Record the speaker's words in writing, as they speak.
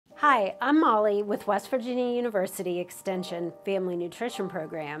Hi, I'm Molly with West Virginia University Extension Family Nutrition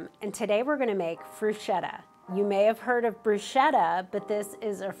Program, and today we're going to make fruitschetta. You may have heard of bruschetta, but this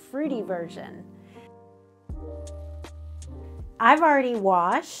is a fruity version. I've already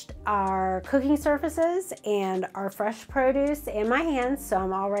washed our cooking surfaces and our fresh produce and my hands, so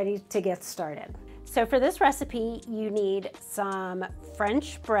I'm all ready to get started. So for this recipe, you need some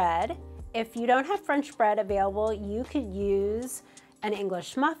French bread. If you don't have French bread available, you could use an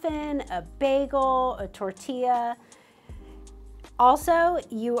English muffin, a bagel, a tortilla. Also,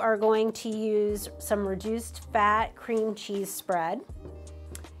 you are going to use some reduced fat cream cheese spread.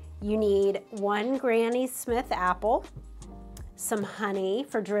 You need 1 Granny Smith apple, some honey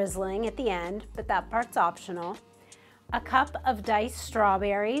for drizzling at the end, but that part's optional, a cup of diced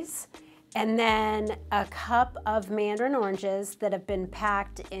strawberries, and then a cup of mandarin oranges that have been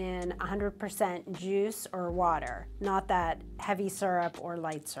packed in 100% juice or water, not that heavy syrup or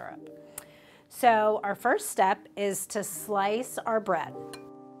light syrup. So our first step is to slice our bread.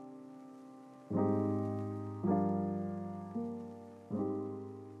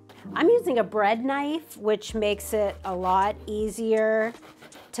 I'm using a bread knife, which makes it a lot easier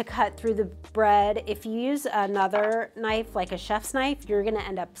to cut through the bread. If you use another knife, like a chef's knife, you're gonna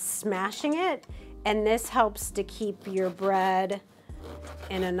end up smashing it, and this helps to keep your bread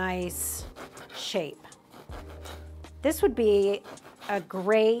in a nice shape. This would be a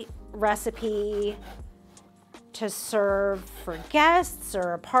great recipe to serve for guests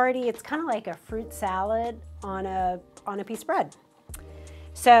or a party. It's kind of like a fruit salad on a piece of bread.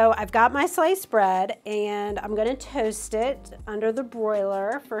 So I've got my sliced bread and I'm going to toast it under the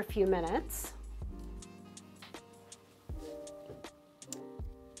broiler for a few minutes.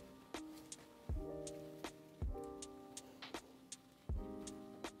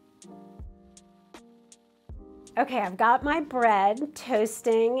 Okay, I've got my bread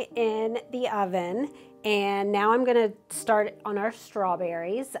toasting in the oven, and now I'm going to start on our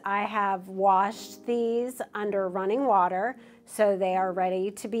strawberries. I have washed these under running water, so they are ready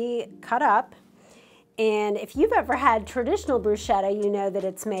to be cut up. And if you've ever had traditional bruschetta, you know that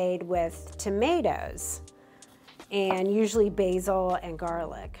it's made with tomatoes and usually basil and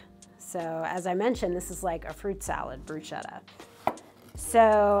garlic. So as I mentioned, this is like a fruit salad bruschetta.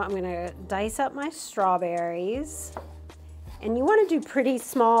 So I'm gonna dice up my strawberries, and you wanna do pretty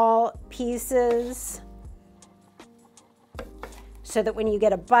small pieces so that when you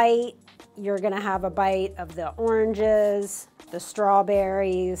get a bite, you're gonna have a bite of the oranges, the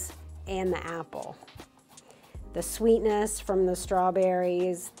strawberries, and the apple. The sweetness from the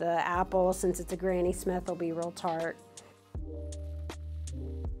strawberries, the apple, since it's a Granny Smith, will be real tart.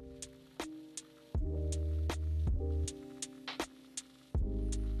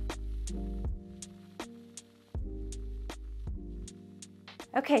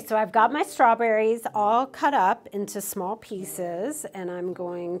 Okay, so I've got my strawberries all cut up into small pieces, and I'm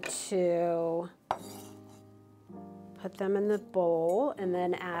going to put them in the bowl and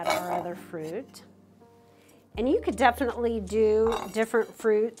then add our other fruit. And you could definitely do different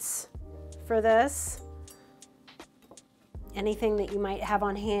fruits for this. Anything that you might have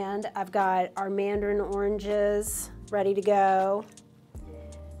on hand. I've got our mandarin oranges ready to go.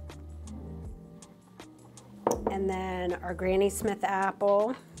 And then our Granny Smith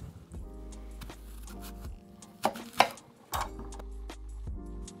apple.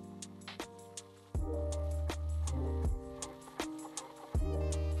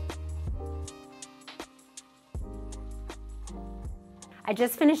 I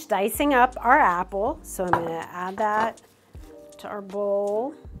just finished dicing up our apple, so I'm gonna add that to our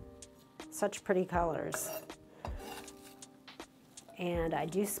bowl. Such pretty colors. And I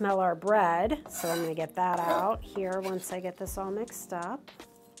do smell our bread, so I'm gonna get that out here once I get this all mixed up.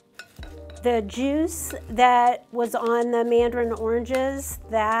 The juice that was on the mandarin oranges,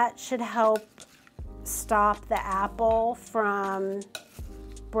 that should help stop the apple from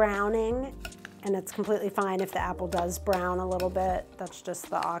browning, and it's completely fine if the apple does brown a little bit. That's just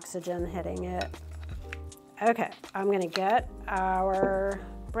the oxygen hitting it. Okay, I'm gonna get our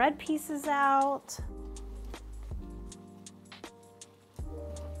bread pieces out.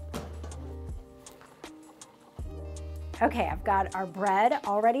 Okay, I've got our bread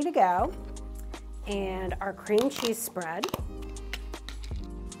all ready to go and our cream cheese spread.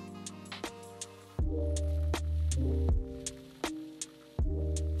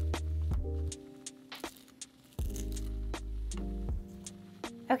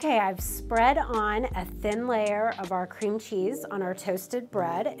 Okay, I've spread on a thin layer of our cream cheese on our toasted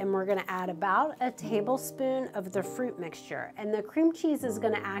bread, and we're gonna add about a tablespoon of the fruit mixture. And the cream cheese is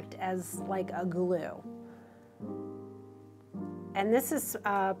gonna act as like a glue. And this is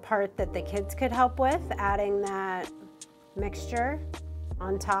a part that the kids could help with, adding that mixture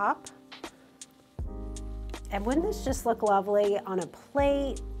on top. And wouldn't this just look lovely on a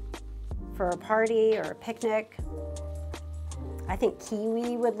plate for a party or a picnic? I think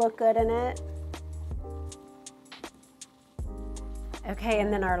kiwi would look good in it. Okay,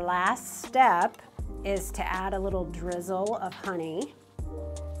 and then our last step is to add a little drizzle of honey,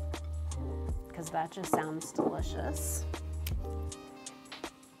 because that just sounds delicious.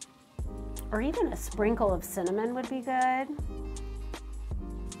 Or even a sprinkle of cinnamon would be good.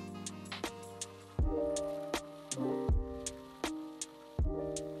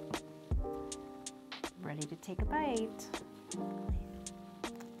 Ready to take a bite.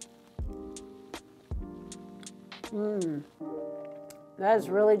 That is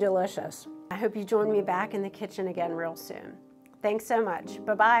really delicious. I hope you join me back in the kitchen again real soon. Thanks so much.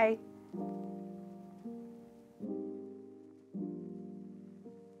 Bye-bye.